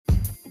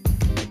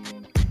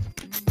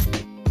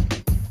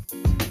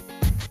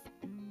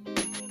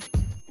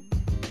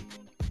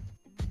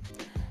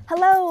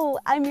Hello,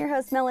 I'm your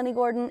host Melanie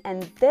Gordon,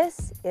 and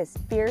this is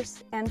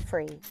Fierce and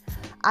Free.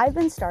 I've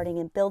been starting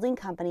and building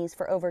companies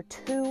for over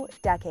 2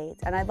 decades,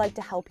 and I'd like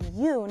to help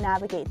you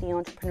navigate the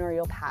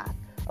entrepreneurial path,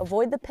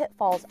 avoid the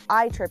pitfalls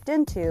I tripped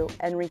into,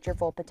 and reach your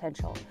full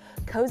potential.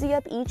 Cozy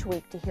up each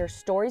week to hear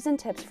stories and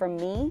tips from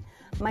me,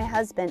 my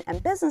husband,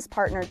 and business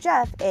partner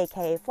Jeff,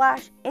 aka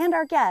Flash, and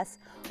our guests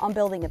on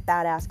building a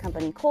badass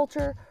company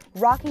culture,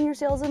 rocking your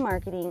sales and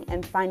marketing,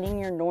 and finding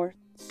your North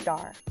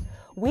Star.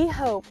 We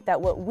hope that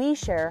what we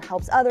share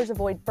helps others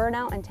avoid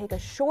burnout and take a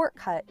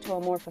shortcut to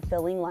a more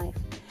fulfilling life.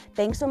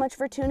 Thanks so much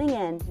for tuning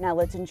in. Now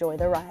let's enjoy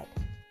the ride.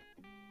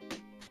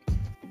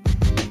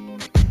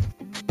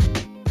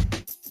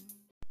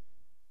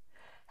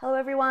 Hello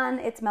everyone,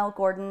 it's Mel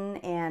Gordon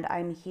and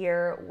I'm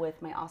here with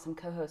my awesome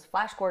co-host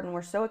Flash Gordon.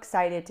 We're so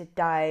excited to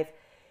dive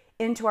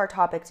into our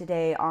topic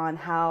today on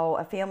how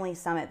a family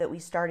summit that we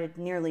started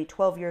nearly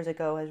 12 years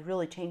ago has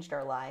really changed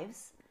our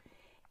lives.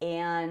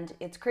 And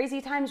it's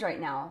crazy times right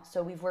now.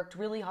 So we've worked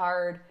really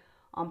hard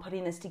on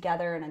putting this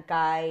together in a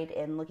guide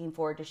and looking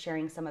forward to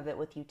sharing some of it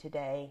with you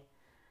today.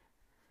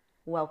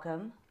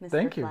 Welcome, Mr.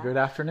 Thank you. Flash. Good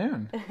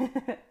afternoon.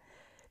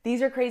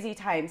 These are crazy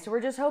times. So we're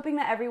just hoping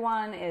that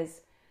everyone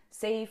is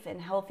safe and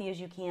healthy as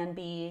you can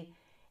be.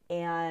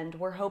 And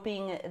we're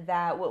hoping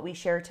that what we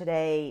share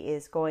today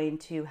is going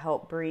to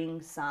help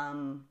bring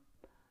some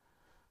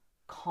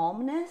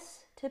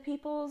calmness to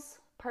people's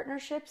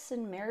partnerships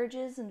and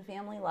marriages and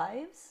family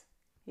lives.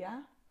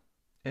 Yeah?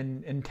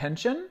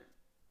 Intention?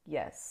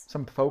 Yes.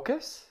 Some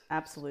focus?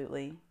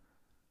 Absolutely.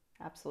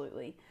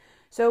 Absolutely.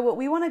 So what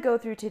we want to go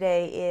through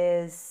today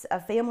is a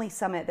family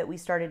summit that we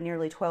started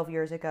nearly 12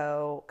 years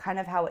ago, kind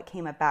of how it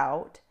came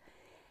about.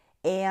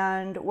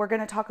 And we're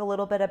going to talk a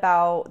little bit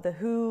about the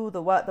who,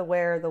 the what, the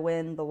where, the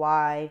when, the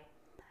why.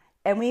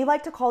 And we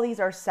like to call these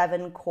our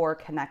 7 core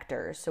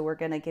connectors. So we're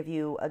going to give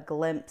you a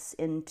glimpse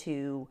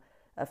into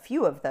a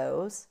few of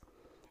those.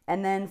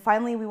 And then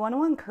finally, we want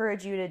to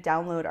encourage you to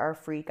download our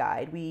free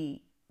guide.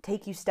 We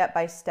take you step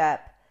by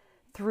step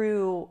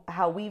through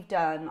how we've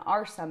done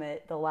our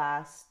summit the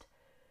last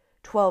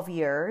 12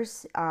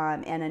 years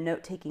in a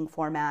note-taking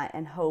format,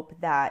 and hope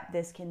that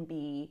this can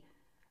be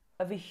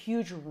of a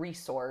huge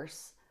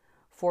resource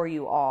for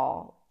you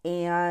all.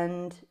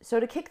 And so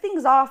to kick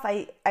things off,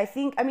 I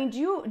mean, do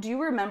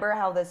you remember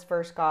how this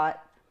first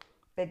got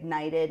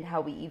ignited,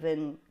 how we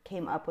even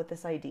came up with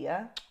this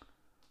idea?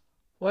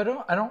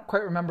 Well, I don't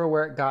quite remember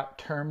where it got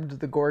termed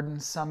the Gordon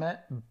Summit,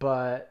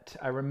 but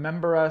I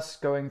remember us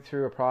going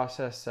through a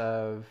process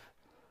of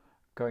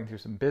going through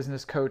some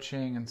business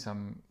coaching and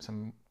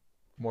some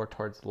more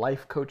towards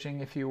life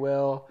coaching, if you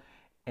will,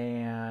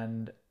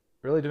 and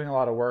really doing a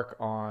lot of work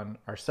on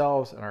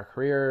ourselves and our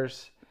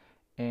careers.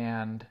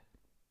 And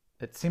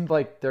it seemed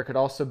like there could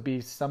also be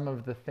some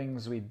of the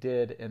things we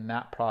did in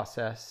that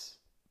process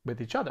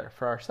with each other,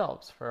 for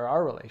ourselves, for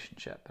our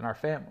relationship and our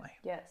family.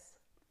 Yes.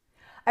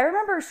 I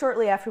remember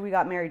shortly after we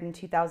got married in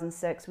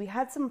 2006, we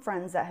had some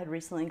friends that had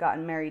recently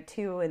gotten married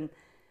too, and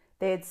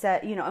they had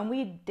said, and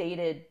we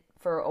dated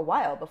for a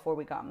while before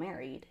we got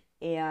married.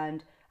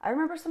 And I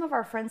remember some of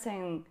our friends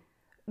saying,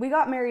 we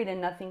got married and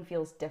nothing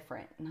feels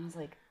different. And I was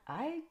like,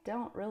 I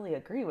don't really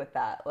agree with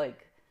that.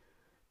 Like,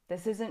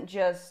 this isn't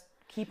just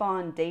keep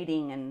on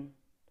dating and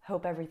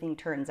hope everything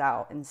turns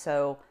out. And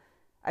so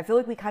I feel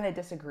like we kind of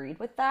disagreed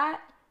with that.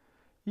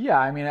 Yeah,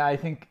 I mean, I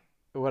think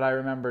what I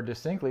remember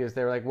distinctly is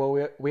they were like,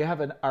 well, we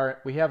have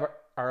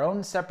our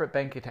own separate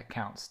bank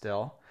account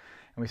still,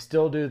 and we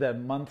still do the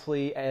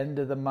monthly end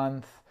of the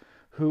month,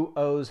 who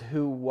owes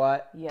who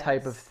what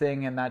type of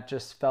thing, and that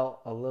just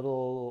felt a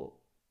little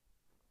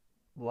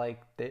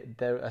like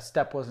a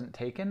step wasn't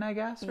taken, I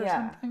guess, or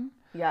something.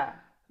 Yeah.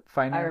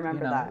 I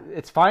remember that.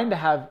 It's fine to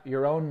have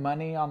your own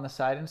money on the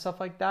side and stuff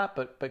like that,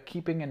 but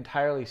keeping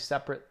entirely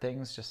separate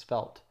things just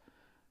felt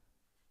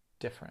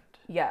different.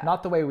 Yeah.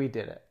 Not the way we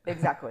did it.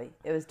 Exactly.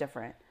 It was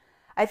different.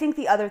 I think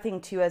the other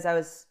thing too, as I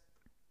was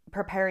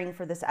preparing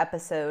for this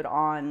episode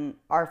on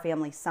our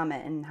family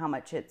summit and how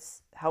much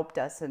it's helped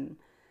us and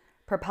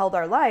propelled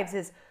our lives,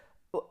 is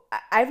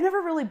I've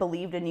never really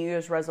believed in New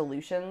Year's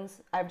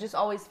resolutions. I've just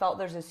always felt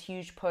there's this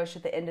huge push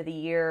at the end of the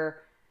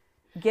year,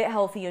 get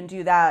healthy and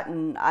do that.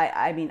 And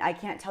I mean, I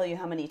can't tell you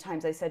how many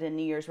times I said in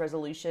New Year's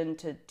resolution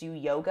to do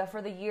yoga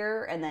for the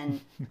year, and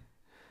then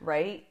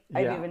right? Yeah.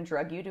 I've even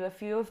drug you to a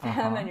few of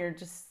them, and you're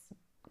just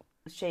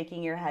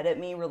shaking your head at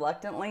me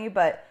reluctantly.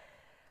 But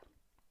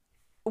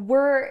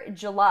we're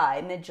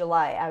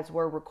mid-July as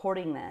we're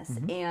recording this.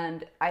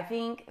 And I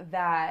think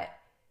that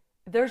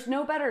there's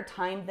no better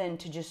time than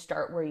to just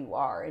start where you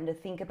are and to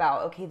think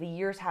about, okay, the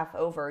year's half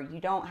over. You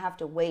don't have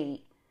to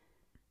wait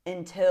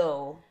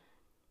until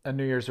a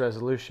New Year's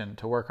resolution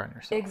to work on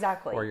yourself.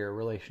 Exactly. Or your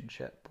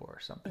relationship or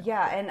something.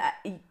 Yeah.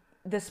 And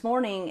this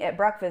morning at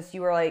breakfast,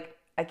 you were like,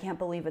 I can't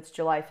believe it's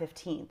July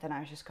 15th. And I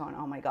was just going,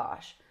 oh my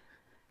gosh.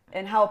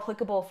 And how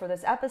applicable for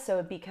this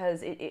episode,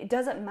 because it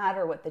doesn't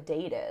matter what the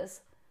date is.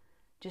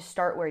 Just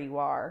start where you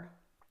are.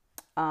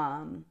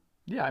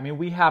 Yeah, I mean,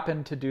 we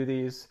happen to do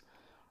these,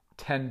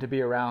 tend to be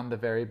around the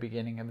very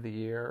beginning of the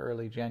year,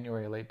 early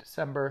January, late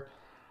December.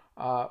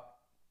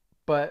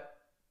 but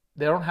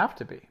they don't have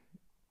to be.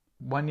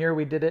 One year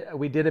we did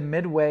a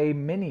midway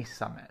mini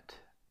summit.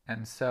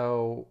 And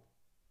so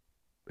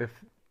if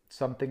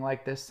something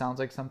like this sounds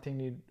like something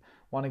you'd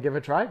want to give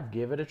a try,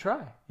 give it a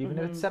try, even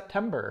if it's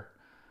September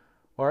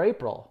or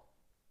April.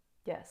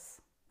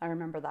 Yes, I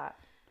remember that.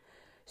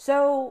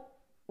 So,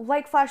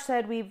 like Flash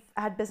said, we've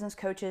had business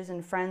coaches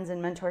and friends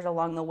and mentors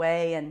along the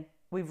way, and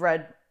we've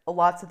read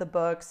lots of the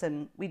books,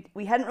 and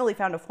we hadn't really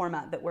found a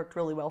format that worked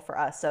really well for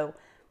us. So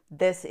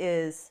this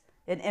is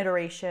an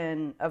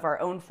iteration of our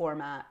own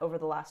format over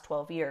the last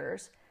 12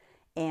 years.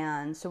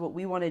 And so what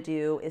we want to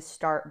do is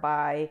start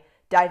by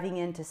diving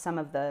into some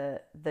of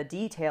the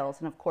details,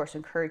 and of course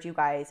encourage you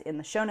guys in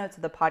the show notes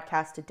of the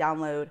podcast to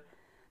download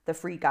the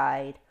free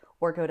guide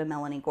or go to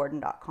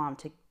melaniegordon.com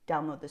to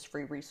download this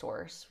free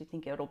resource. We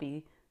think it'll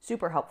be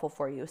super helpful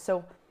for you.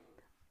 So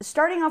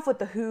starting off with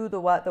the who, the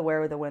what, the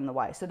where, the when, the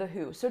why. So the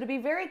who. So to be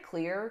very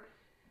clear,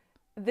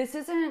 this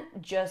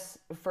isn't just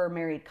for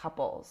married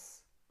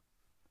couples.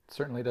 It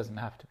certainly doesn't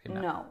have to be.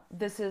 No,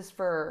 this is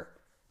for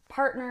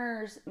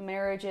partners,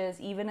 marriages,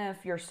 even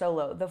if you're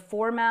solo. The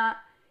format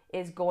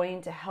is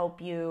going to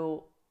help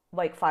you,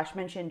 like Flash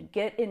mentioned,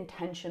 get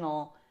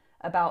intentional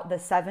about the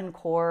 7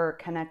 core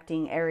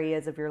connecting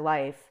areas of your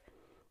life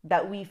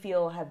that we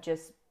feel have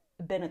just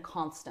been a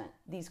constant,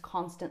 these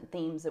constant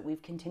themes that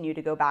we've continued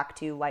to go back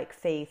to, like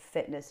faith,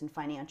 fitness, and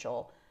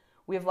financial.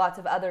 We have lots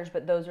of others,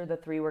 but those are the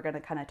 3 we're going to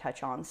kind of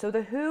touch on. So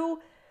the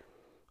who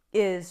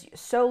is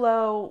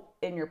solo,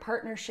 in your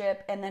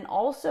partnership, and then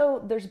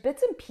also there's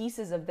bits and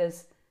pieces of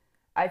this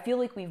I feel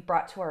like we've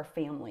brought to our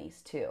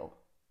families too,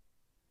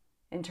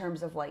 in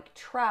terms of like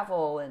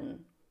travel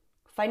and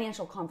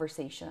financial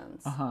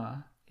conversations.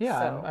 Yeah,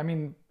 So- I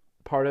mean,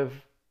 part of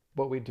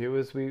what we do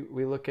is we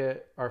look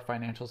at our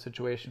financial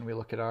situation. We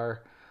look at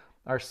our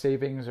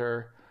savings,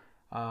 or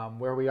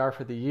where we are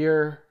for the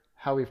year,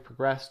 how we've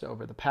progressed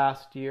over the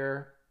past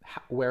year,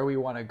 where we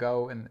want to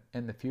go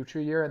in the future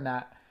year. And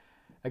that,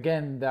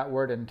 again, that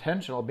word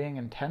intentional, being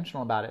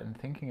intentional about it and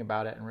thinking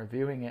about it and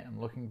reviewing it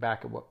and looking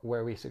back at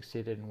where we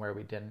succeeded and where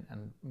we didn't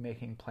and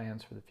making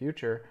plans for the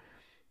future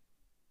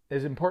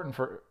is important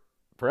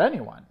for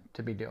anyone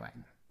to be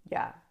doing.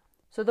 Yeah.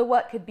 So the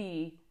what could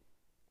be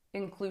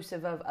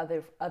inclusive of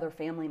other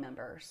family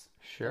members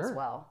as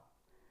well.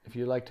 If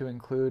you'd like to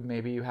include,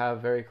 maybe you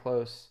have very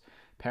close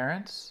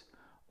parents,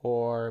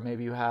 or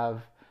maybe you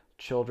have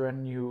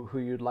children who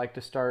you'd like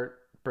to start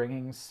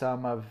bringing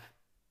some of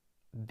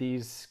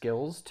these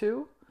skills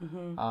to.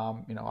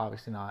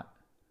 Obviously not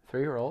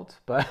 3-year-olds,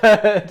 but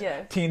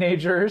Yeah.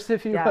 teenagers,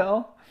 if you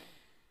will.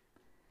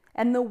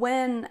 And the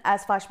when,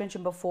 as Flash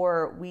mentioned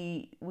before,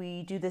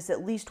 we do this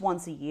at least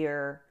once a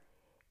year.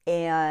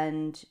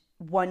 And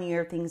one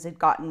year things had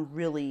gotten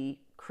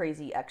really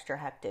crazy, extra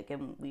hectic,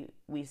 and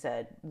we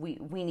said we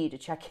need to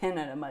check in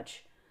at a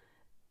much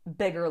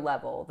bigger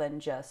level than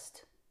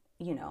just,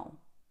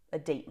 a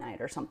date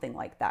night or something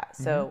like that.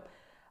 So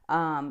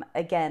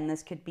again,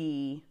 this could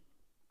be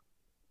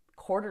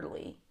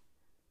quarterly.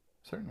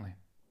 Certainly.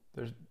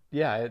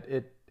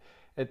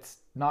 It's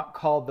not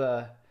called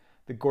the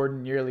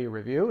Gordon Yearly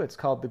Review. It's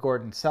called the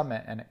Gordon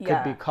Summit, and it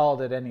could be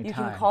called at any time. You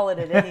can call it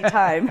at any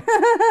time.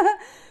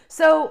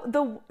 So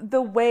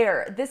the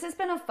where, this has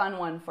been a fun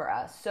one for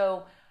us.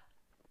 So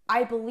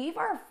I believe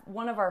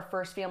one of our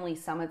first family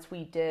summits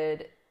we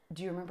did,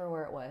 do you remember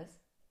where it was?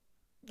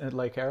 At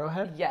Lake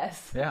Arrowhead?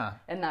 Yes. Yeah.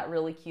 And that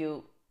really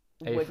cute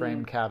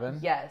A-frame cabin?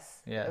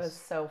 Yes. Yes. It was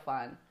so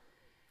fun.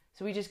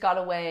 So we just got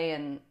away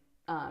and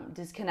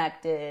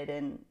disconnected,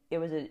 and it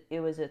was a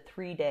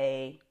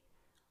 3-day.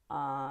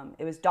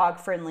 It was dog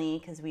friendly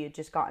because we had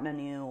just gotten a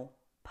new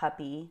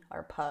puppy,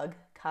 our pug,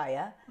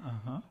 Kaya.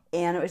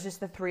 And it was just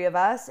the 3 of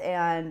us,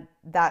 and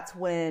that's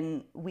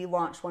when we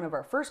launched one of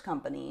our first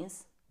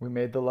companies. We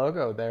made the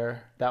logo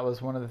there. That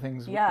was one of the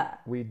things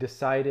we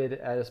decided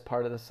as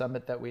part of the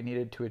summit that we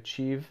needed to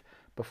achieve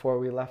before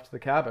we left the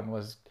cabin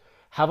was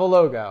have a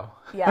logo.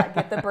 Yeah,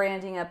 get the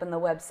branding up in the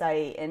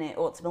website, and it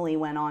ultimately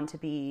went on to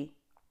be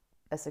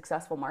a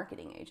successful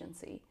marketing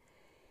agency.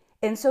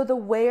 And so the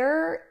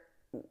where,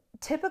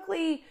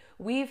 typically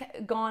we've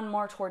gone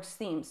more towards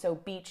themes, so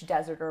beach,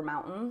 desert, or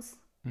mountains.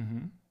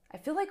 I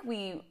feel like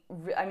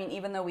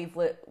even though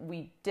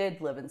we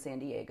did live in San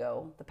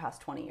Diego the past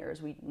 20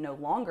 years, we no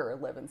longer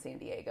live in San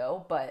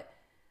Diego, but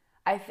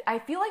I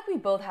feel like we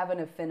both have an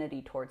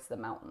affinity towards the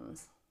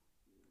mountains.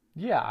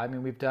 Yeah, I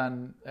mean, we've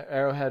done,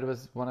 Arrowhead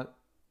was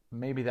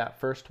maybe that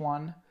first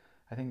one.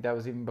 I think that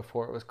was even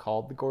before it was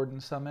called the Gordon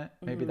Summit.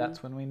 Maybe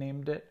that's when we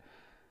named it.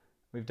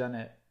 We've done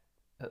it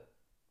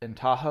in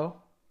Tahoe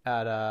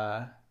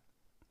at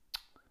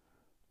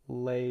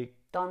Lake...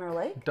 Donner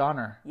Lake?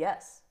 Donner.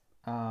 Yes.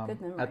 Good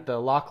memory. At the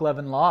Loch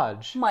Levin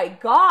Lodge. My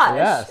gosh,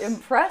 yes.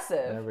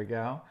 Impressive. There we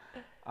go.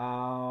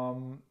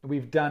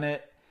 We've done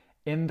it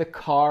in the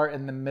car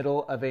in the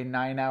middle of a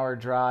 9-hour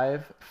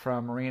drive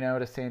from Reno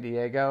to San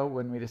Diego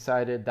when we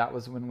decided that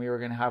was when we were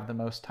going to have the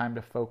most time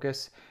to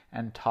focus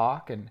and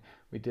talk. And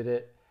we did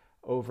it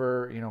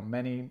over,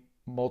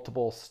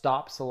 multiple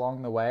stops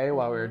along the way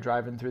while we were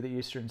driving through the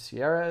Eastern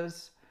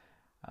Sierras.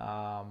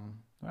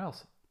 What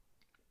else?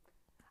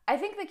 I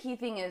think the key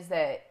thing is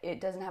that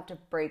it doesn't have to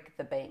break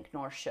the bank,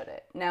 nor should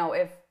it. Now,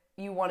 if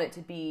you want it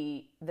to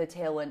be the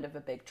tail end of a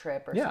big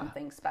trip or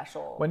something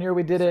special. One year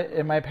we did it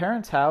in my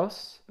parents'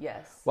 house.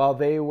 Yes. While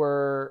they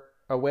were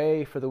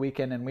away for the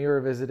weekend and we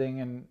were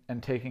visiting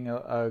and taking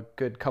a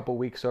good couple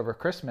weeks over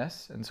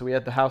Christmas. And so we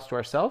had the house to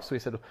ourselves. So we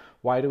said,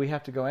 why do we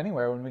have to go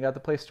anywhere when we got the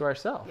place to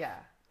ourselves? Yeah,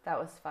 that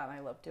was fun. I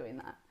love doing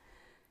that.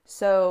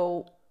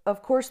 So,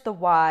 of course, the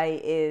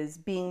why is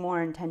being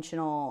more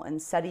intentional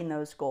and setting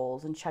those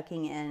goals and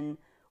checking in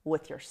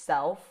with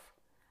yourself.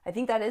 I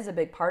think that is a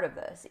big part of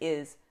this,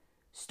 is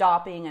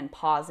stopping and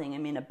pausing. I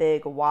mean, a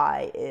big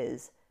why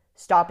is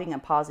stopping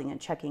and pausing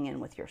and checking in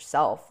with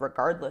yourself,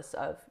 regardless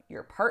of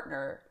your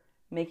partner,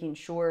 making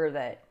sure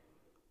that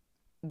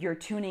you're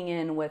tuning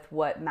in with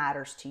what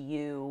matters to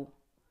you.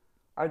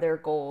 Are there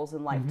goals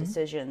and life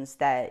decisions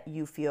that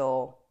you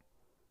feel,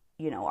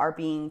 are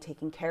being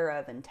taken care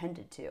of and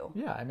tended to?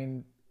 Yeah, I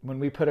mean, when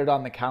we put it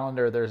on the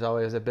calendar, there's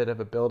always a bit of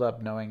a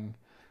buildup knowing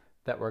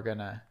that we're going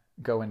to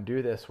go and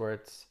do this,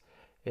 where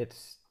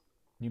it's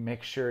you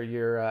make sure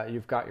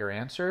you've got your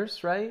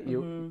answers, right?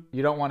 You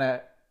don't want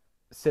to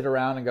sit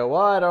around and go,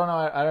 well, I don't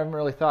know, I haven't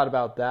really thought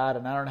about that,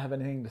 and I don't have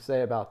anything to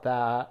say about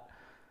that.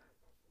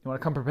 You want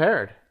to come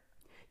prepared.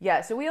 Yeah,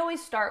 so we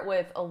always start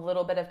with a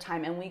little bit of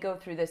time, and we go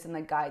through this in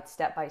the guide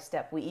step by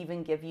step. We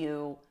even give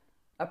you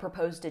a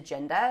proposed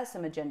agenda,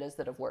 some agendas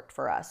that have worked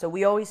for us. So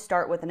we always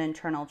start with an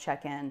internal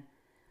check-in.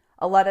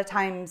 A lot of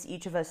times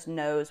each of us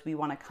knows we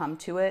want to come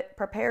to it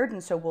prepared,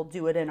 and so we'll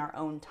do it in our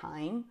own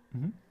time.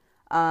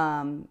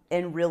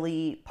 And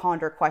really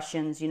ponder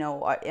questions,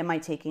 am I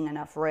taking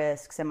enough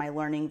risks? Am I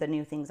learning the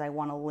new things I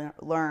want to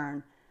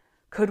learn?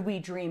 Could we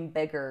dream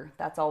bigger?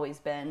 That's always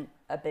been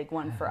a big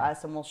one for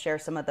us, and we'll share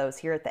some of those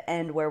here at the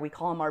end, where we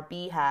call them our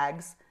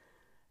BHAGs,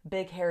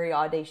 big, hairy,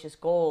 audacious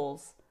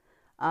goals.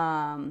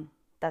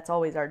 That's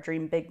always our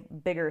dream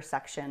bigger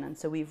section, and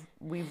so we've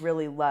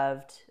really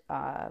loved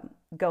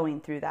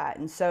going through that.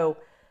 And so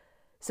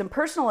some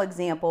personal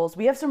examples.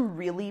 We have some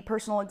really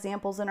personal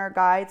examples in our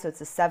guide. So it's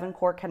the 7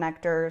 core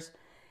connectors.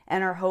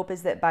 And our hope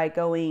is that by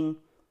going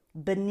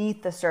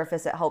beneath the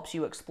surface, it helps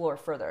you explore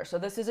further. So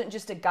this isn't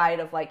just a guide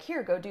of like,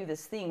 here, go do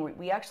this thing.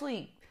 We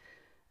actually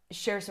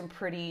share some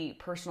pretty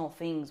personal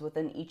things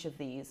within each of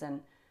these. And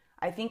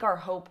I think our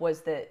hope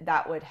was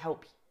that would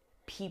help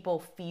people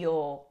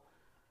feel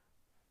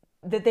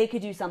that they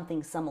could do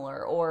something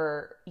similar,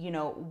 or,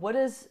 what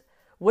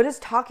does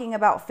talking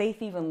about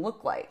faith even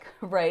look like,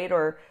 right?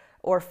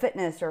 Or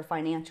fitness or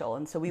financial.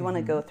 And so we want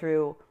to go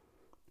through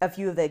a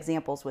few of the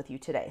examples with you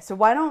today. So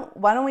why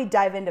don't we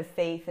dive into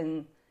faith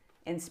and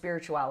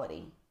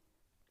spirituality?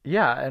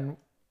 Yeah, and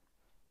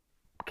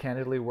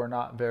candidly, we're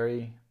not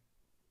very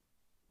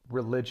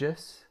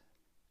religious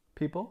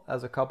people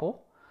as a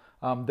couple.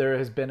 There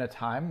has been a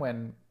time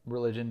when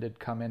religion did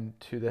come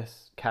into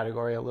this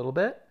category a little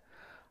bit.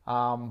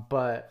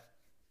 But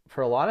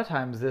for a lot of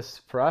times,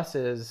 this for us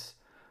is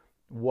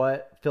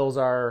what fills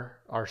our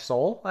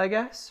soul, I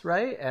guess,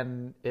 right?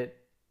 And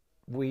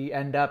we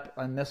end up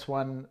on this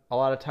one a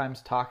lot of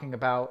times talking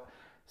about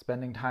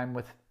spending time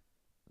with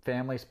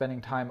family,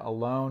 spending time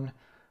alone,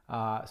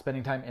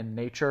 spending time in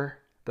nature,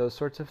 those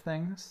sorts of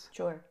things.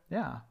 Sure.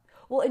 Yeah.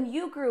 Well, and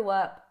you grew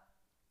up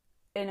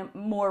in a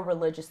more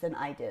religious than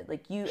I did.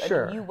 Like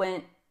Sure. I mean, you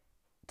went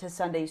to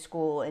Sunday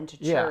school and to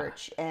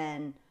church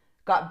and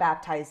got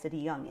baptized at a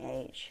young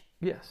age.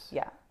 Yes.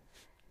 Yeah.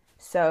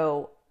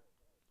 So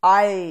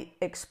I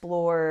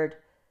explored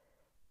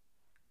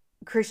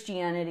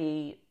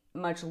Christianity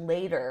much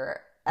later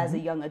as a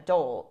young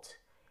adult,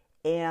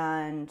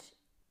 and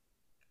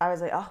I was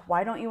like, oh,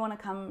 why don't you want to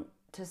come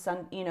to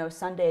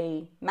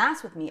Sunday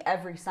Mass with me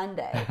every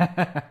Sunday?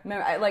 I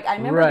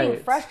remember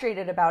being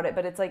frustrated about it,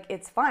 but it's like,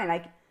 it's fine.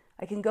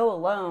 I can go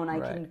alone. I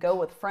can go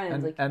with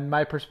friends. And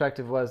my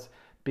perspective was,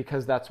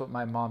 because that's what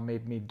my mom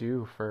made me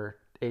do for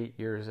 8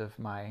 years of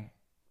my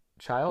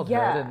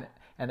childhood,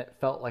 and it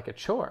felt like a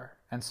chore.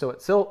 And so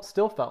it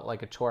still felt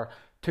like a chore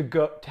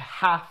to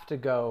have to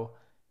go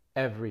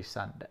every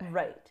Sunday.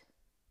 Right.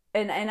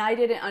 And I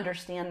didn't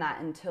understand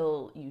that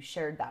until you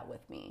shared that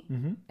with me.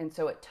 And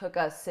so it took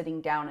us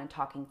sitting down and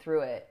talking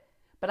through it.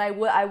 But I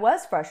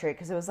was frustrated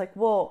because it was like,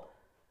 well,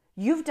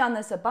 you've done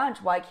this a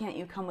bunch. Why can't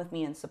you come with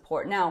me and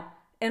support? Now,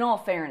 in all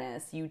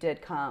fairness, you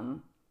did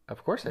come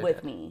of course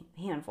with me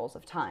handfuls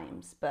of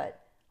times.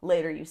 But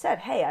later you said,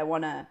 hey, I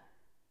want to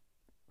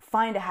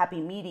find a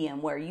happy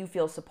medium where you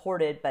feel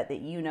supported, but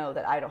that you know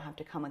that I don't have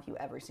to come with you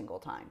every single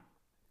time.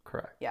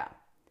 Correct. Yeah.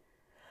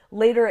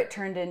 Later it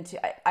turned into,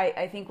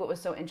 I think what was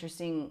so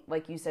interesting,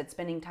 like you said,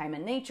 spending time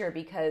in nature,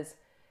 because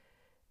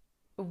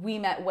we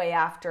met way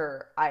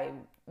after I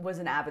was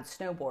an avid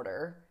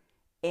snowboarder,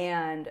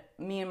 and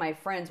me and my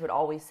friends would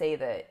always say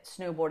that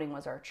snowboarding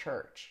was our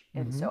church.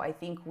 And so I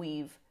think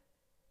we've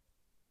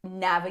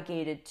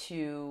navigated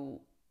to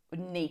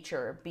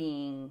nature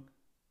being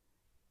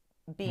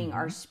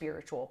our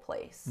spiritual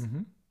place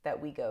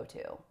that we go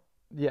to.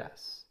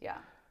 Yes. Yeah.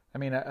 I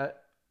mean,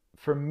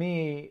 for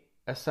me,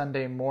 a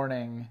Sunday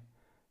morning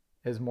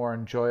is more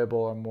enjoyable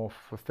or more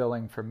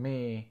fulfilling for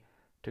me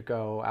to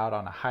go out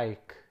on a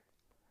hike,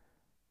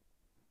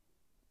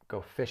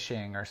 go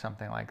fishing or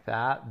something like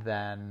that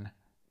than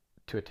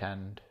to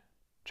attend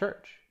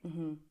church.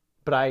 Mm-hmm.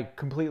 But I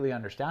completely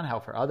understand how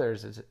for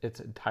others it's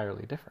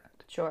entirely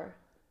different. Sure.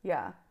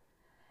 Yeah.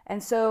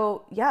 And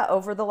so, yeah,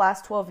 over the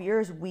last 12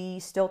 years, we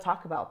still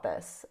talk about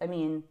this. I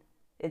mean,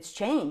 it's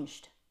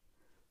changed.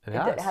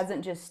 It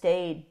hasn't just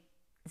stayed,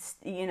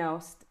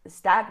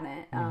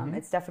 stagnant.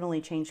 It's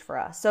definitely changed for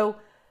us. So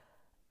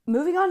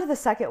moving on to the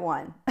second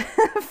one,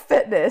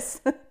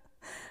 fitness.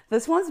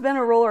 This one's been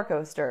a roller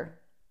coaster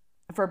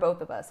for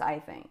both of us, I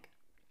think.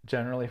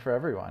 Generally for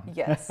everyone.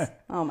 Yes.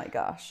 Oh my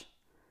gosh.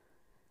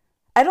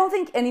 I don't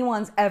think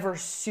anyone's ever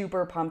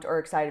super pumped or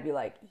excited to be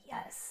like,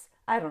 yes.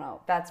 I don't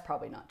know. That's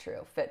probably not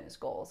true. Fitness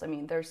goals. I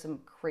mean, there's some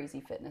crazy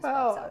fitness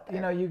buffs out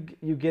there.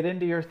 You get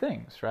into your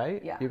things,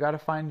 right? Yeah. You got to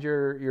find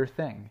your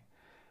thing.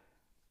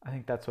 I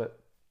think that's what,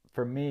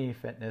 for me,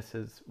 fitness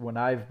is when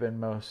I've been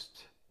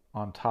most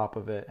on top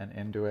of it and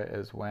into it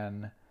is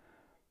when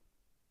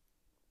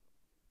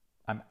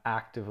I'm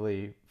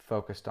actively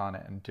focused on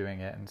it and doing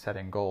it and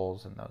setting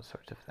goals and those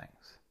sorts of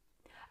things.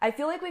 I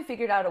feel like we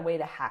figured out a way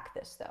to hack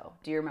this, though.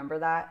 Do you remember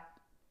that?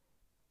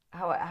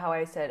 How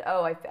I said,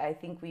 I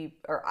think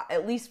or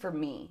at least for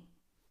me.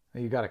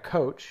 You got a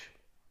coach.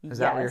 Is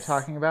that what you're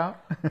talking about?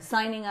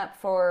 Signing up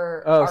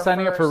for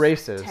signing up for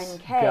races.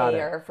 10K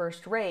or our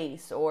first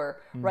race,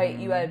 or right,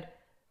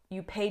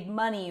 you paid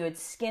money, you had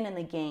skin in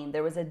the game.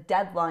 There was a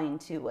deadline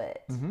to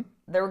it. Mm-hmm.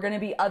 There were going to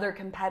be other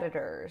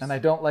competitors. And I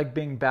don't like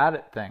being bad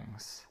at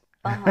things.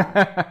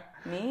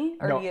 Me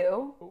or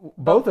you?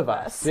 Both of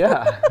us.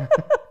 Yeah.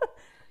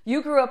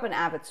 You grew up an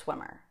avid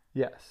swimmer.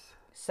 Yes.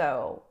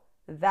 So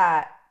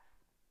that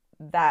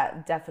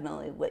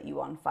definitely lit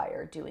you on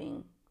fire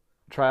doing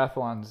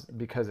triathlons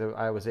because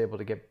I was able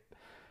to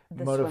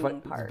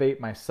motivate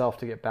myself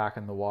to get back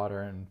in the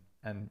water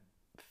and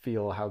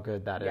feel how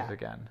good that is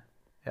again.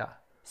 Yeah.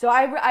 So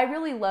I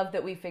really love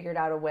that we figured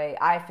out a way.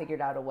 I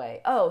figured out a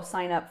way.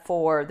 Sign up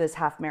for this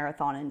half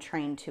marathon and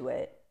train to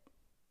it.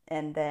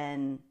 And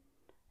then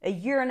a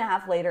year and a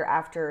half later,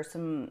 after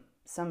some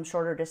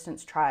shorter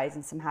distance tries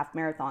and some half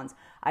marathons,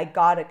 I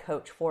got a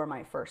coach for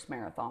my first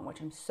marathon,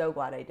 which I'm so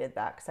glad I did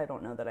that because I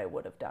don't know that I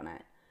would have done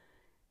it.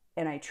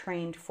 And I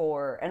trained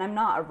and I'm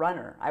not a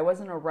runner. I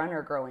wasn't a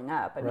runner growing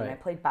up. I mean, I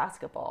played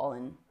basketball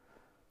and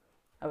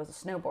I was a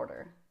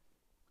snowboarder.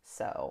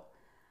 So,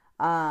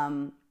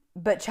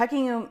 but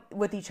checking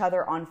with each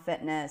other on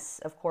fitness,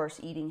 of course,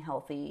 eating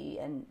healthy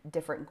and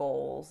different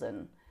goals.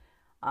 And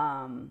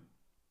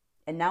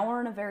now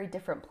we're in a very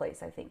different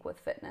place, I think, with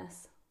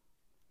fitness.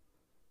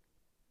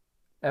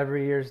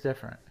 Every year is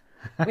different.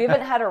 We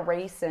haven't had a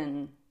race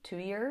in 2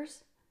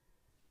 years.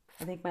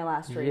 I think my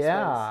last race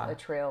was a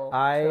trail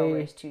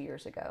race 2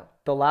 years ago.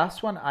 The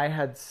last one I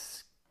had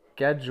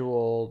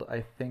scheduled, I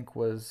think,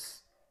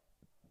 was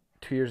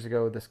 2 years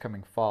ago this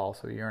coming fall,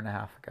 so a year and a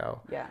half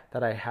ago. Yeah.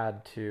 That I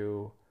had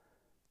to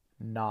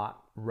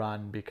not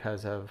run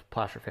because of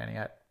plantar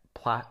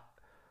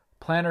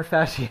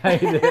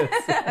fasciitis.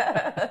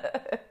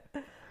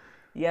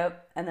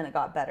 Yep, and then it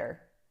got better.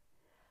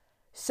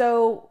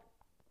 So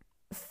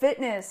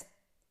fitness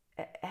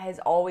has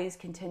always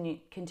continued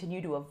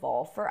to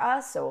evolve for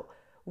us. So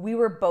we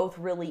were both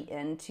really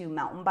into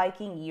mountain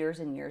biking years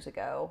and years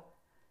ago.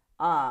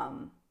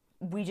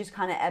 We just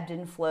kind of ebbed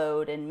and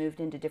flowed and moved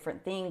into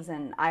different things.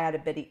 And I had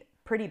a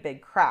pretty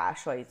big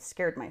crash, so I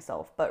scared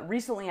myself. But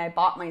recently I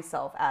bought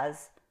myself,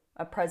 as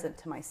a present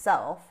to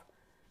myself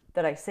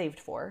that I saved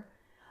for,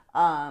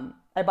 I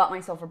bought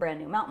myself a brand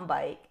new mountain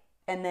bike.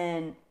 And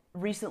then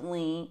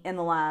recently, in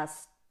the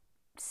last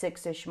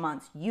 6-ish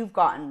months, you've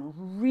gotten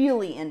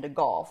really into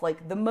golf,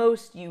 like the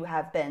most you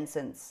have been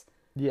since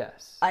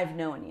I've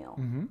known you.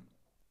 Mm-hmm.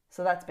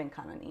 So that's been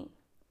kind of neat.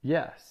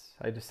 Yes,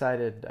 I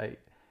decided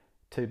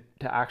to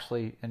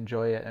actually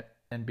enjoy it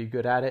and be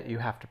good at it. You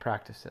have to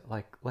practice it,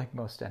 like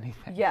most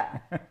anything.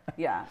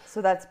 Yeah.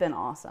 So that's been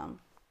awesome.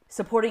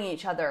 Supporting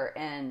each other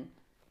in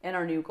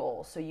our new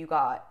goals. So you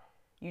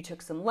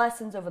took some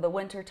lessons over the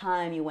winter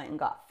time. You went and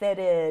got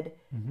fitted.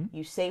 Mm-hmm.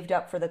 You saved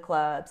up for the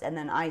clubs. And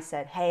then I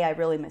said, hey, I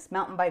really miss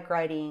mountain bike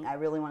riding. I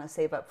really want to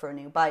save up for a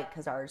new bike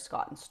because ours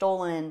gotten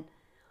stolen.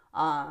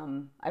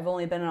 I've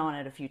only been on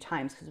it a few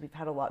times because we've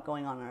had a lot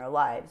going on in our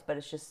lives. But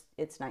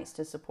it's nice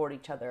to support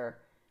each other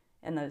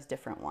in those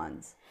different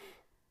ones.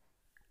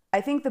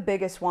 I think the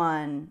biggest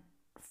one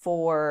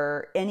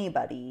for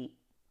anybody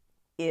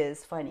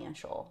is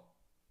financial.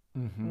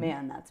 Mm-hmm.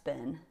 Man, that's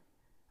been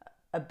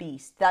a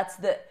beast. That's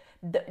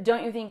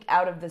don't you think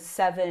out of the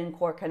 7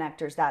 core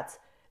connectors, that's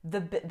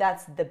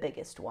the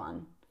biggest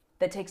one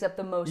that takes up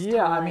the most time?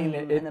 Yeah, I mean,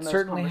 it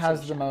certainly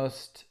has the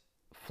most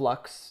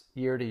flux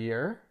year to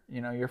year.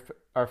 You know,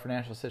 our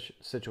financial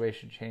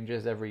situation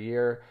changes every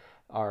year.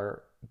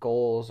 Our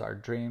goals, our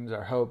dreams,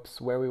 our hopes,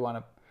 where we want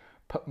to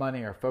put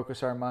money or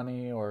focus our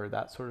money or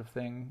that sort of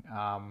thing.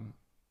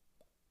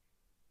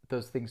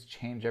 Those things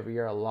change every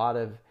year. A lot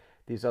of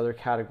these other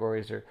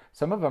categories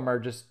some of them are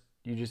just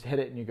you just hit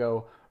it and you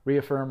go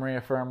reaffirm,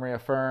 reaffirm,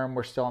 reaffirm.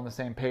 We're still on the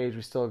same page.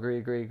 We still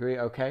agree.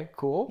 Okay,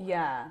 cool.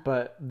 Yeah.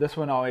 But this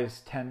one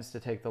always tends to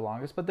take the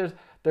longest. But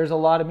there's a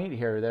lot of meat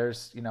here.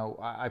 There's,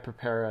 I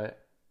prepare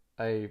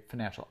a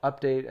financial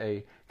update,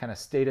 a kind of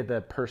state of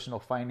the personal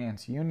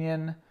finance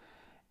union,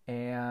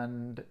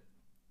 and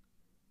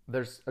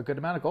there's a good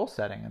amount of goal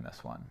setting in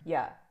this one.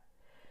 Yeah.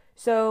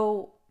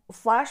 So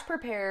Flash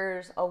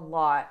prepares a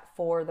lot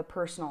for the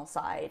personal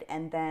side.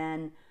 And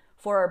then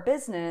for our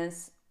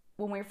business,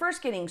 when we were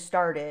first getting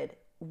started,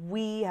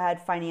 we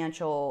had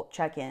financial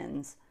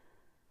check-ins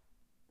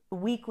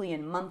weekly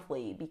and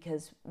monthly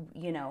because,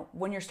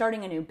 when you're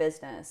starting a new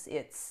business,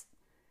 it's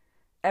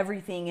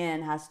everything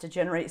in has to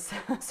generate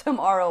some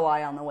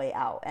ROI on the way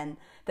out. And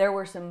there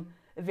were some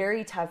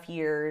very tough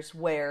years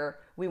where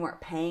we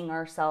weren't paying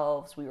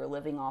ourselves. We were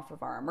living off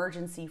of our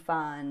emergency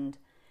fund.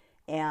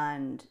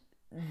 And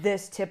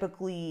this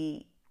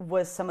typically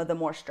was some of the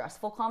more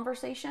stressful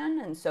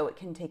conversation. And so it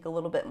can take a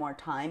little bit more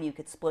time. You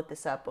could split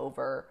this up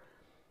over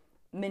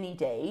many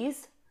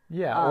days.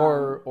 Yeah.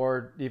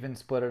 Or even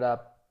split it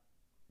up,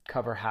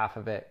 cover half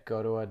of it,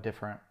 go to a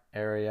different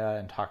area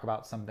and talk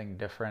about something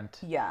different.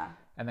 Yeah.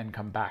 And then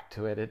come back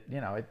to it.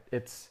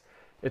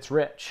 It's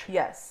rich.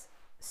 Yes.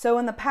 So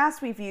in the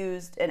past, we've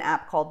used an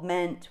app called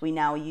Mint. We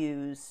now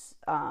use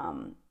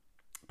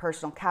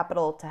Personal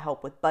Capital to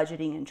help with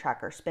budgeting and track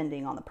our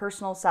spending on the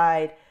personal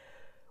side.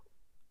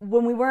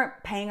 When we weren't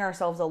paying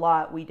ourselves a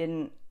lot, we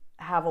didn't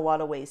have a lot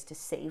of ways to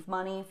save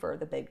money for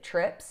the big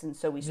trips. And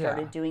so we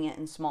started doing it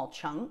in small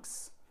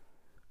chunks.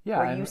 Yeah.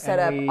 Where you set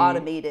up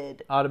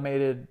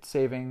automated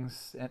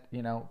savings,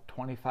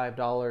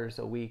 $25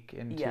 a week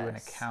into an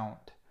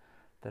account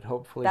that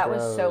hopefully grows.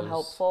 Was so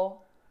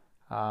helpful.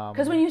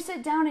 Because when you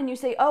sit down and you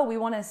say, we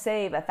want to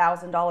save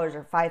 $1,000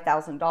 or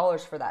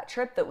 $5,000 for that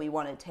trip that we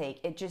want to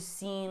take, it just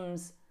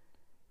seems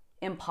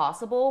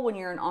impossible when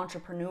you're an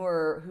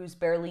entrepreneur who's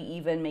barely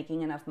even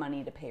making enough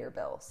money to pay your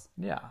bills.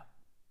 Yeah.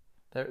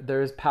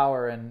 There is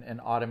power in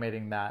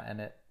automating that,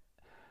 and it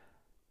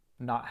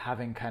not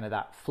having kind of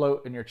that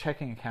float in your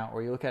checking account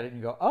where you look at it and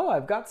you go,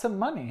 I've got some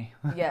money.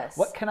 Yes.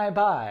 What can I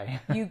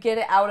buy? You get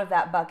it out of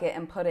that bucket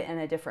and put it in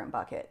a different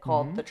bucket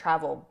called the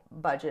travel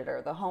budget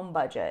or the home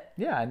budget.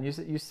 Yeah. And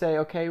you say,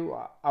 okay,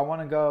 I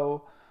want to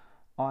go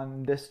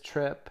on this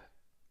trip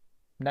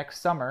next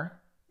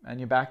summer, and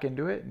you back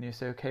into it and you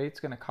say, okay,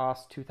 it's going to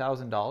cost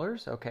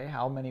 $2,000. Okay.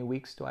 How many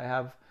weeks do I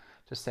have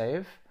to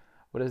save?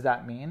 What does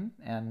that mean?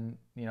 And,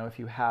 if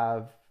you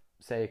have,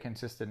 say, a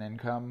consistent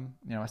income,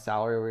 a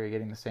salary where you're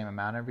getting the same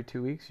amount every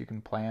 2 weeks, you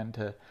can plan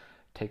to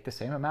take the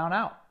same amount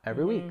out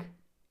every week.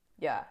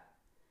 Yeah.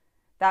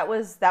 That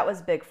was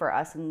big for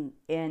us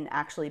in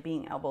actually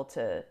being able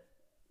to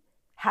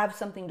have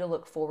something to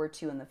look forward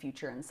to in the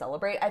future and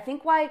celebrate. I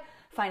think why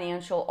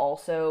financial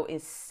also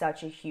is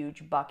such a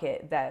huge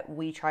bucket that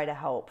we try to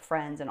help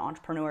friends and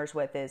entrepreneurs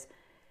with is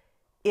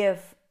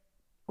if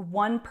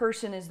one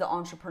person is the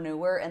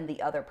entrepreneur and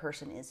the other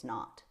person is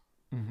not.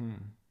 Mm-hmm.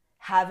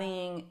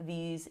 Having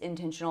these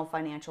intentional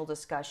financial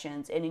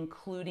discussions and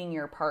including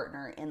your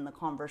partner in the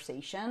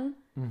conversation,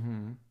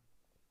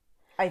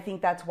 I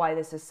think that's why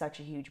this is such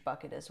a huge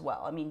bucket as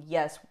well. I mean,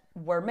 yes,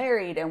 we're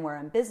married and we're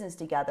in business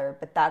together,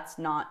 but that's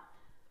not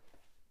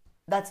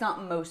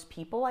most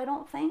people, I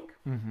don't think.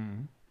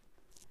 Mm-hmm.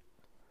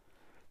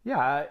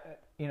 Yeah,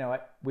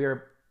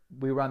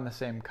 we run the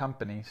same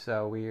company,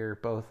 so we are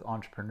both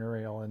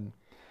entrepreneurial, and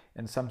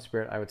in some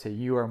spirit, I would say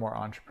you are more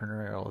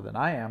entrepreneurial than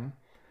I am.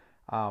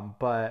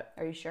 But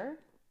are you sure?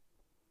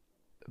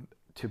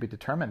 To be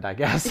determined, I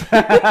guess.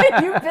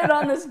 You've been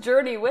on this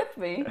journey with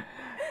me.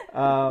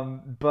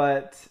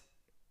 But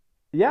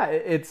yeah,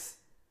 it's,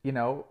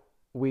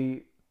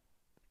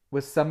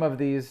 with some of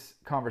these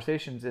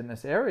conversations in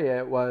this area,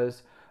 it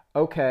was,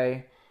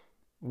 okay,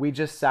 we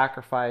just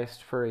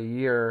sacrificed for a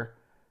year.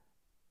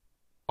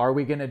 Are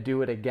we going to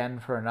do it again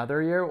for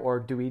another year? Or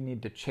do we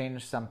need to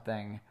change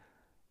something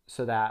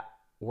so that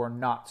we're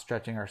not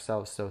stretching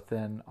ourselves so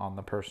thin on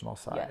the personal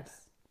side?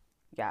 Yes.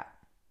 Yeah.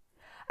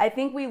 I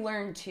think we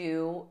learned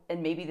too,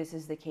 and maybe this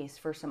is the case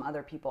for some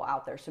other people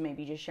out there, so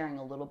maybe just sharing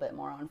a little bit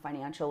more on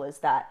financial, is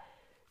that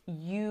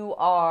you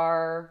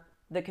are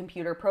the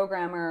computer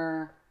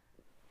programmer,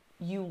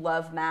 you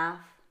love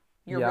math,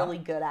 you're really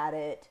good at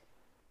it.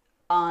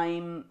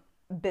 I'm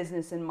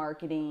business and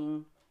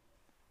marketing.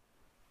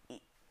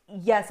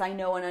 Yes, I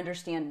know and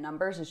understand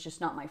numbers, it's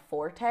just not my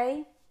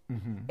forte.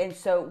 Mm-hmm. And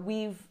so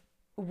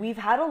we've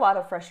had a lot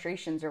of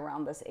frustrations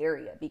around this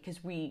area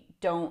because we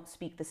don't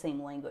speak the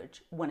same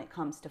language when it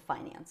comes to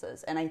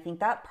finances. And I think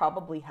that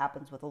probably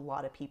happens with a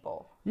lot of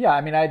people. Yeah, I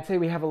mean, I'd say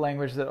we have a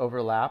language that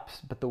overlaps,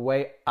 but the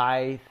way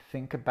I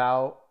think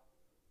about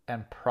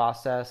and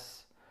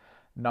process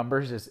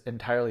numbers is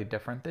entirely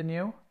different than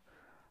you.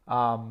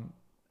 And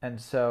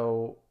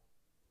so,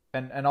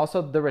 and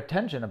also the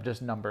retention of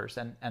just numbers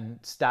and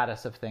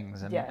status of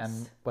things and,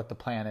 and what the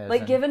plan is.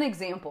 Like, give an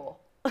example.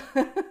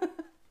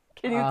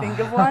 Can you think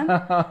of one?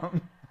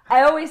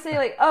 I always say,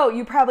 like, oh,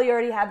 you probably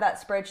already have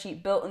that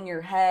spreadsheet built in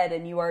your head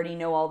and you already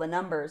know all the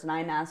numbers. And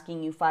I'm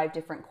asking you 5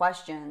 different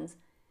questions.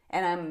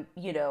 and I'm,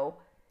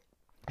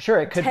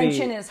 Sure, it could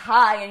tension be is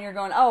high and you're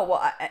going, oh,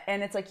 well,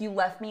 and it's like you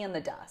left me in the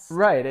dust.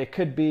 right. It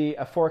could be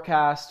a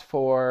forecast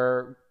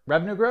for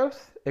revenue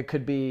growth. It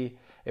could be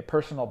a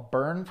personal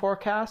burn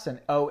forecast. And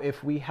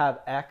if we have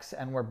X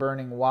and we're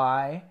burning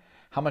Y,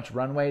 how much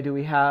runway do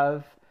we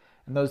have?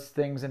 And those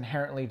things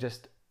inherently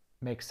just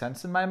make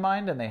sense in my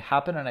mind and they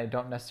happen. And I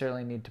don't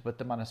necessarily need to put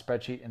them on a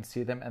spreadsheet and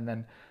see them and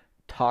then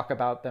talk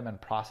about them and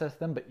process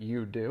them. But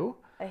you do.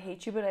 I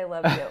hate you, but I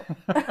love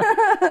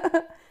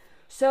you.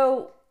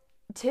 So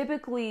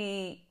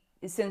typically,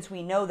 since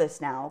we know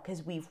this now,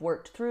 because we've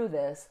worked through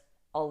this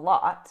a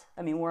lot,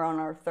 I mean, we're on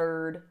our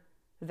third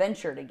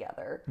venture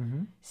together.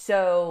 Mm-hmm.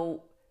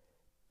 So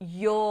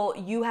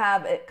you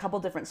have a couple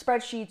different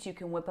spreadsheets. You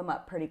can whip them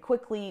up pretty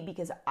quickly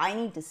because I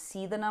need to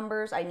see the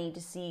numbers. I need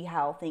to see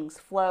how things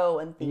flow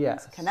and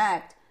things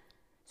connect.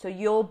 So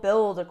you'll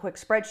build a quick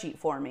spreadsheet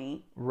for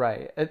me.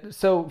 Right.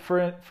 So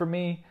for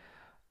me,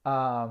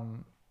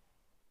 one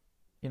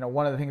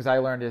of the things I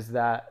learned is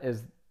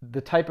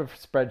the type of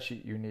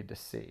spreadsheet you need to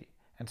see.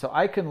 And so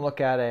I can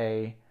look at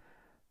a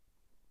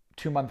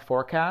 2-month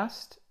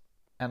forecast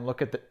and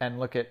look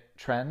at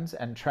trends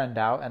and trend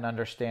out and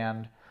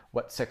understand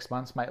what 6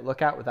 months might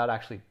look at without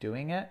actually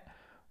doing it,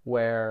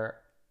 where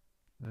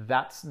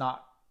that's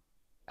not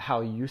how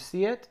you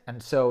see it.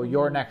 And so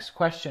your next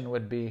question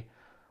would be,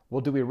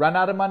 well, do we run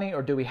out of money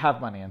or do we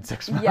have money in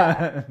 6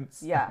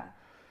 months? Yeah.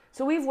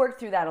 So we've worked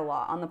through that a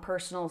lot on the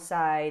personal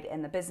side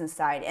and the business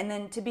side. And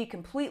then to be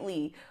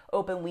completely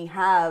open, we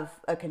have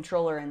a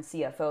controller and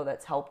CFO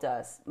that's helped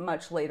us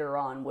much later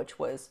on, which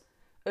was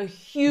a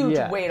huge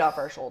weight off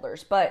our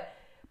shoulders. But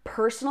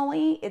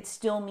personally, it's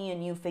still me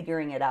and you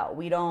figuring it out.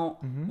 We don't,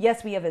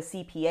 yes, we have a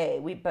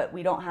CPA, but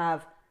we don't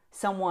have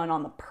someone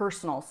on the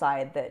personal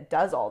side that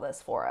does all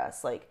this for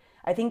us. Like,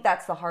 I think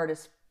that's the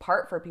hardest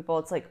part for people.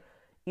 It's like,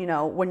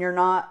 when you're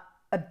not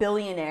a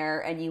billionaire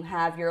and you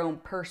have your own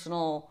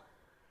personal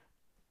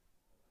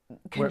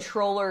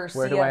controller,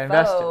 where CFO. Do I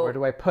invest it? Where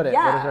do I put it?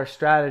 Yeah. What is our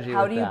strategy?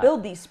 How do you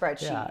build these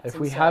spreadsheets? Yeah. If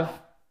we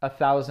have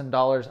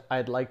 $1,000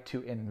 I'd like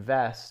to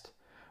invest,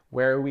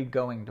 where are we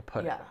going to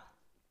put it?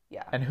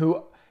 Yeah. And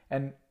who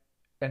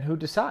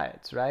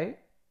decides, right?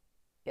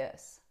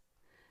 Yes.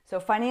 So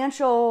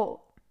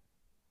financial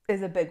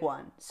is a big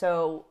one.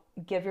 So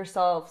give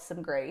yourself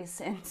some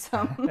grace and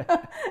some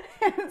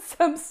and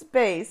some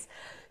space.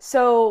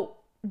 So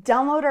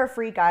download our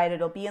free guide.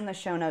 It'll be in the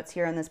show notes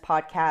here in this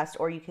podcast,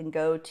 or you can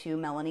go to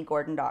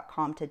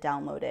melaniegordon.com to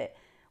download it,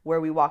 where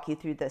we walk you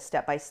through the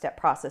step-by-step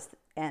process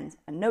and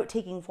a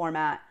note-taking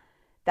format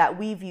that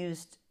we've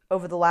used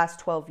over the last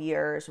 12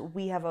 years.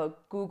 We have a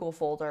Google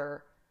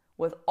folder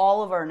with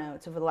all of our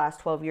notes over the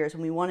last 12 years,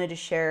 and we wanted to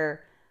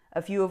share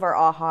a few of our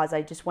ahas.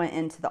 I just went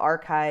into the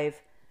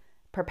archive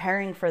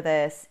preparing for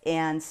this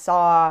and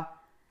saw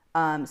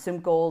some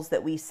goals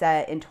that we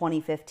set in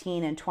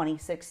 2015 and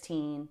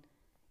 2016.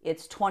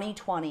 It's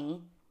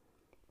 2020,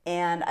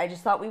 and I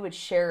just thought we would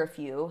share a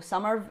few.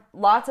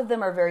 Lots of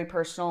them are very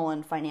personal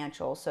and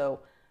financial, so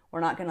we're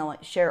not going to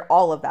share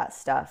all of that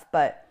stuff.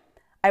 But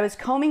I was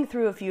combing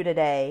through a few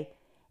today,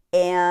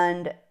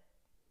 and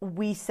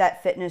we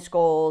set fitness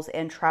goals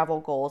and travel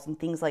goals and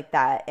things like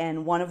that.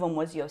 And one of them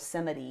was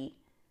Yosemite.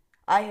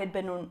 I had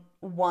been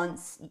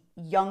once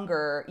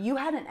younger. You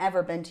hadn't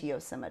ever been to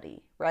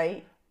Yosemite,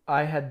 right?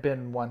 I had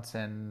been once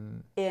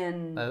in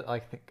I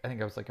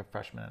think I was like a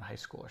freshman in high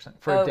school or something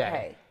for a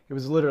day. It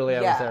was literally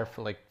I was there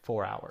for like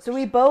 4 hours. So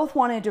we both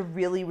wanted to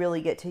really,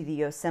 really get to the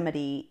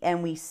Yosemite,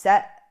 and we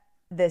set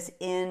this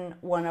in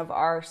one of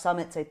our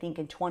summits, I think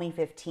in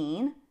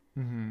 2015.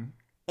 Mm-hmm.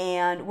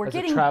 And we're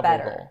getting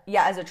better. Goal.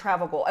 Yeah, as a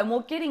travel goal. And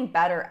we're getting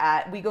better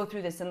we go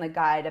through this in the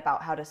guide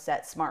about how to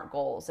set SMART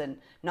goals and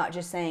not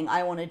just saying,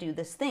 I want to do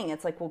this thing.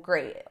 It's like, well,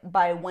 great.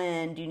 By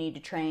when do you need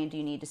to train? Do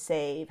you need to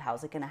save?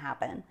 How's it going to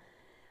happen?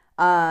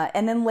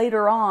 And then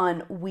later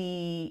on,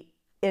 we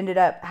ended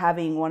up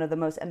having one of the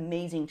most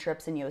amazing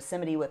trips in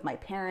Yosemite with my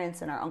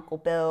parents and our Uncle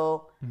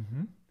Bill.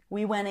 Mm-hmm.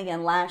 We went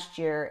again last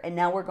year, and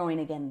now we're going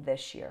again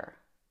this year.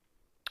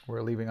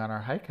 We're leaving on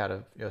our hike out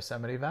of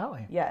Yosemite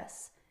Valley.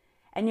 Yes.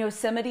 And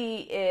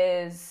Yosemite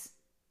is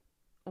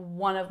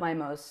one of my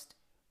most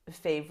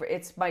favorite.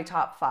 It's my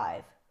top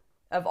 5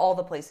 of all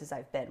the places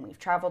I've been. We've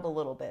traveled a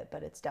little bit,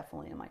 but it's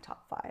definitely in my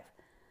top 5.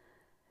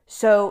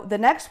 So the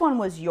next one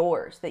was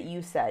yours that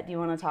you said. Do you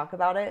want to talk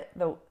about it?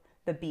 The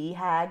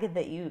BHAG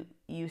that you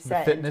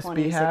set in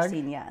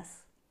 2016. BHAG?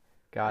 Yes.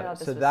 Got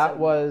it. So that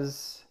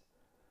was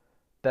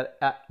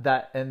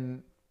that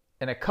in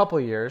a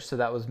couple years. So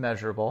that was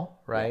measurable,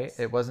 right? Yes.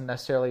 It wasn't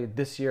necessarily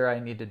this year I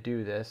need to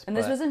do this. And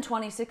this was in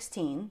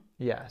 2016.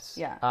 Yes.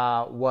 Yeah.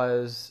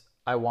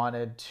 I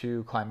wanted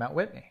to climb Mount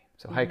Whitney.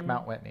 So hike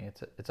Mount Whitney.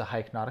 It's a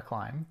hike, not a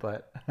climb,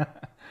 but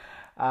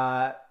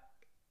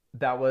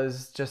that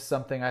was just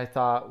something I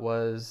thought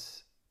would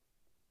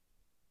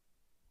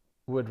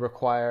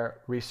require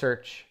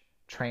research,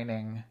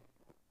 training,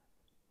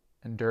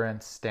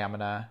 endurance,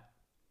 stamina,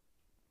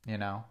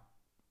 a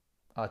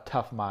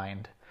tough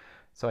mind.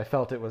 So I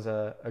felt it was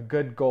a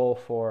good goal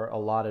for a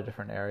lot of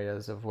different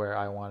areas of where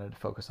I wanted to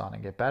focus on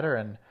and get better.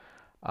 And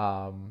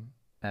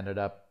Ended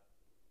up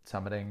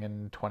summiting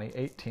in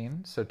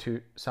 2018, so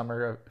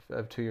summer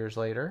of 2 years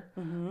later,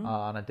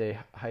 on a day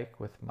hike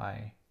with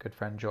my good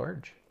friend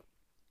George.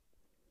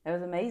 It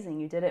was amazing.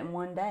 You did it in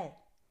one day.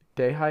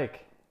 Day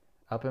hike,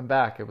 up and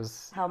back. It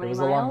was How many a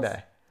miles? long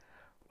day.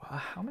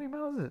 How many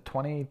miles is it?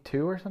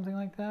 22 or something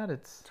like that?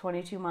 It's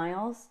 22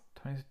 miles.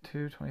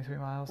 22, 23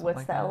 miles. What's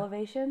like the that.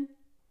 elevation?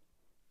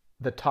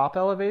 The top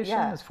elevation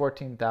Yeah. is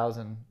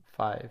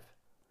 14,005.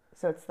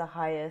 So it's the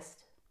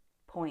highest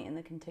point in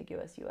the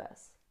contiguous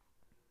U.S.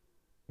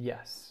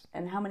 Yes.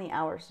 And how many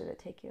hours did it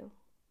take you?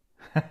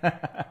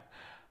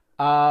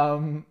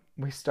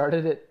 We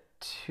started at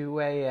 2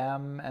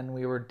 a.m. and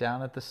we were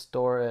down at the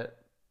store at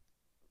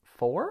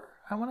 4,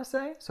 I want to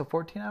say. So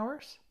 14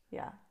 hours.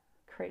 Yeah,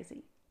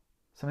 crazy.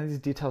 Some of these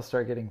details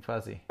start getting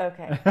fuzzy.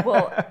 Okay,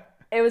 well,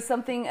 it was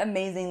something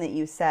amazing that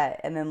you said,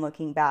 and then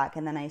looking back,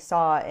 and then I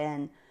saw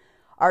in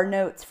our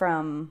notes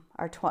from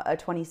our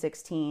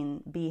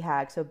 2016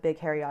 BHAG, so Big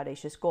Hairy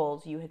Audacious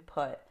Goals, you had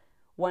put,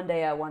 one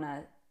day I want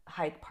to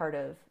hike part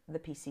of the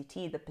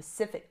PCT, the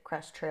Pacific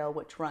Crest Trail,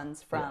 which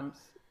runs from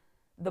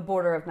the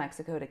border of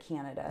Mexico to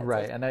Canada.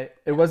 Right, and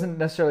it wasn't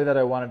necessarily that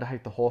I wanted to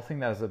hike the whole thing.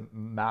 That was a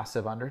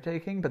massive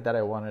undertaking, but that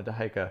I wanted to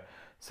hike a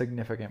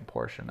significant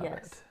portion of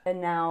it. And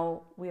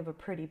now we have a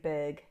pretty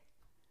big...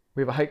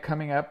 We have a hike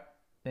coming up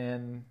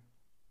in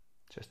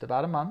just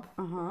about a month,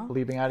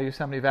 leaving out of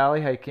Yosemite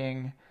Valley,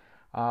 hiking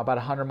about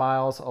 100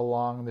 miles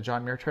along the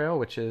John Muir Trail,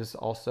 which is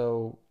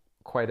also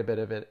quite a bit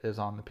of it is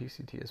on the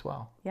PCT as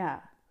well. Yeah,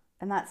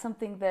 and that's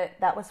something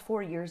that was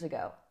 4 years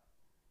ago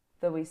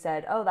that we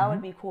said, oh, that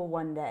would be cool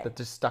one day. That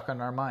just stuck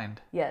in our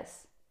mind.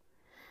 Yes.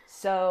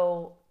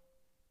 So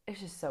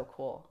it's just so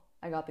cool.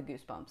 I got the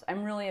goosebumps.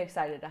 I'm really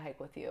excited to hike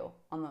with you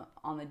on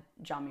the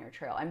John Muir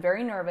Trail. I'm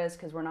very nervous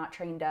because we're not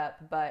trained up,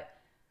 but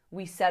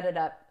we set it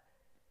up.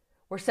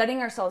 We're setting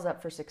ourselves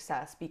up for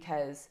success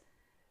because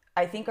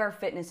I think our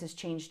fitness has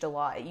changed a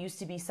lot. It used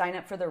to be sign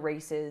up for the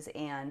races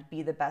and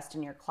be the best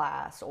in your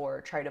class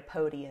or try to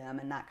podium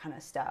and that kind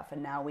of stuff.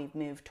 And now we've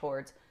moved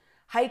towards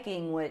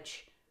hiking,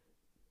 which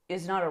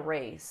is not a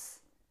race.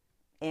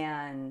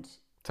 And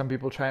some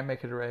people try and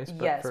make it a race.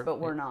 But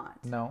we're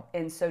not. No.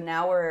 And so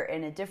now we're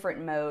in a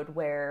different mode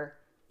where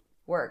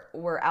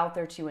we're out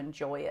there to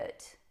enjoy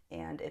it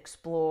and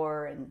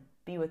explore and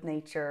be with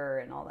nature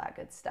and all that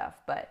good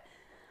stuff. But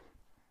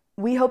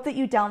we hope that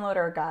you download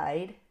our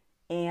guide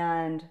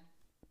and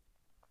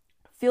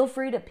feel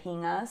free to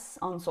ping us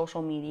on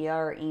social media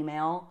or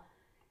email.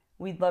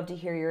 We'd love to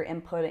hear your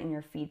input and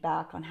your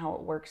feedback on how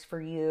it works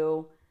for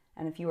you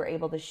and if you were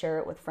able to share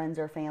it with friends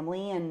or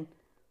family. And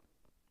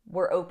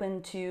we're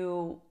open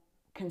to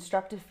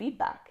constructive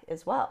feedback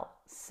as well.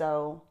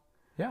 So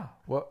yeah,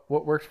 what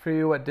works for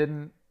you, what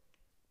didn't.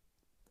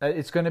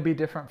 It's going to be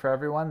different for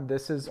everyone.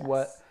 This is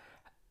what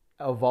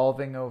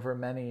evolving over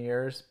many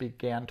years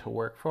began to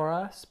work for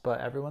us,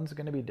 but everyone's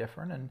going to be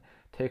different, and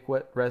take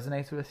what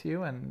resonates with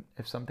you, and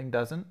if something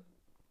doesn't,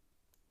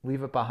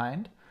 leave it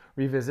behind.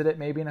 Revisit it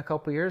maybe in a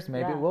couple years.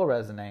 Maybe it will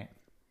resonate.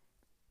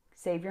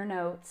 Save your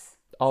notes.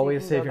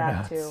 Always save your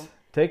notes.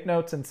 Take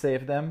notes and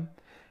save them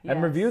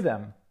and review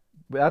them.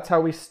 That's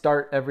how we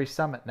start every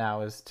summit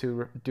now, is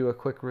to do a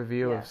quick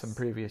review of some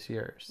previous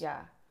years.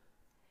 Yeah.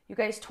 You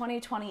guys,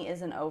 2020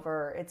 isn't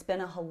over. It's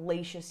been a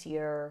hellacious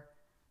year.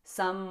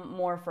 Some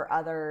more for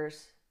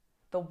others.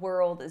 The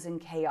world is in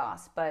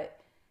chaos, but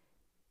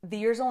the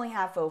year's only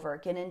half over.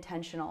 Get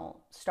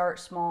intentional. Start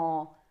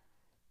small.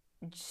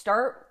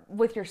 Start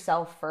with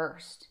yourself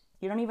first.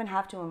 You don't even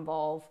have to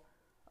involve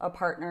a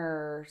partner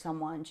or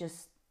someone.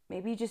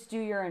 Maybe just do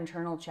your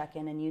internal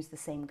check-in and use the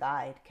same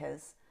guide,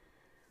 because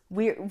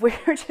we're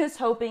just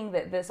hoping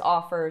that this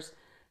offers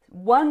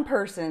one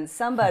person,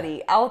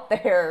 somebody out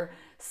there,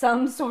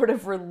 some sort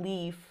of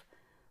relief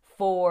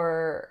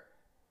for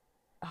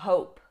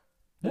hope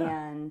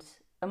and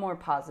a more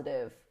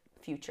positive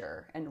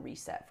future and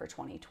reset for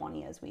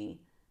 2020 as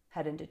we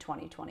head into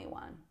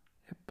 2021.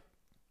 Yep.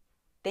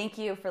 Thank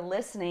you for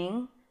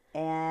listening,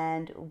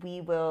 and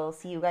we will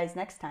see you guys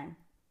next time.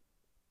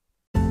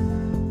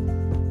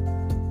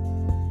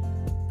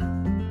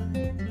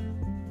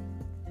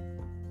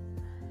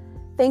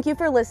 Thank you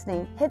for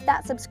listening. Hit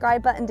that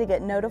subscribe button to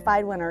get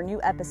notified when our new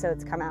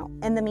episodes come out.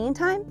 In the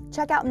meantime,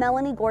 check out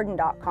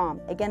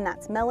melaniegordon.com. Again,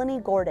 that's Melanie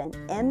Gordon,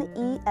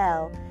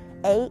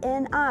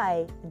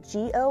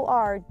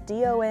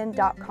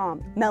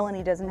 MELANIGORDON.com.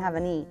 Melanie doesn't have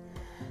an E.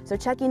 So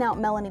checking out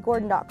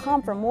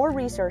melaniegordon.com for more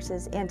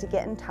resources and to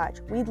get in touch.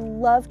 We'd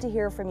love to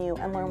hear from you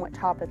and learn what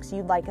topics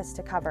you'd like us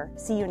to cover.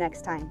 See you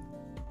next time.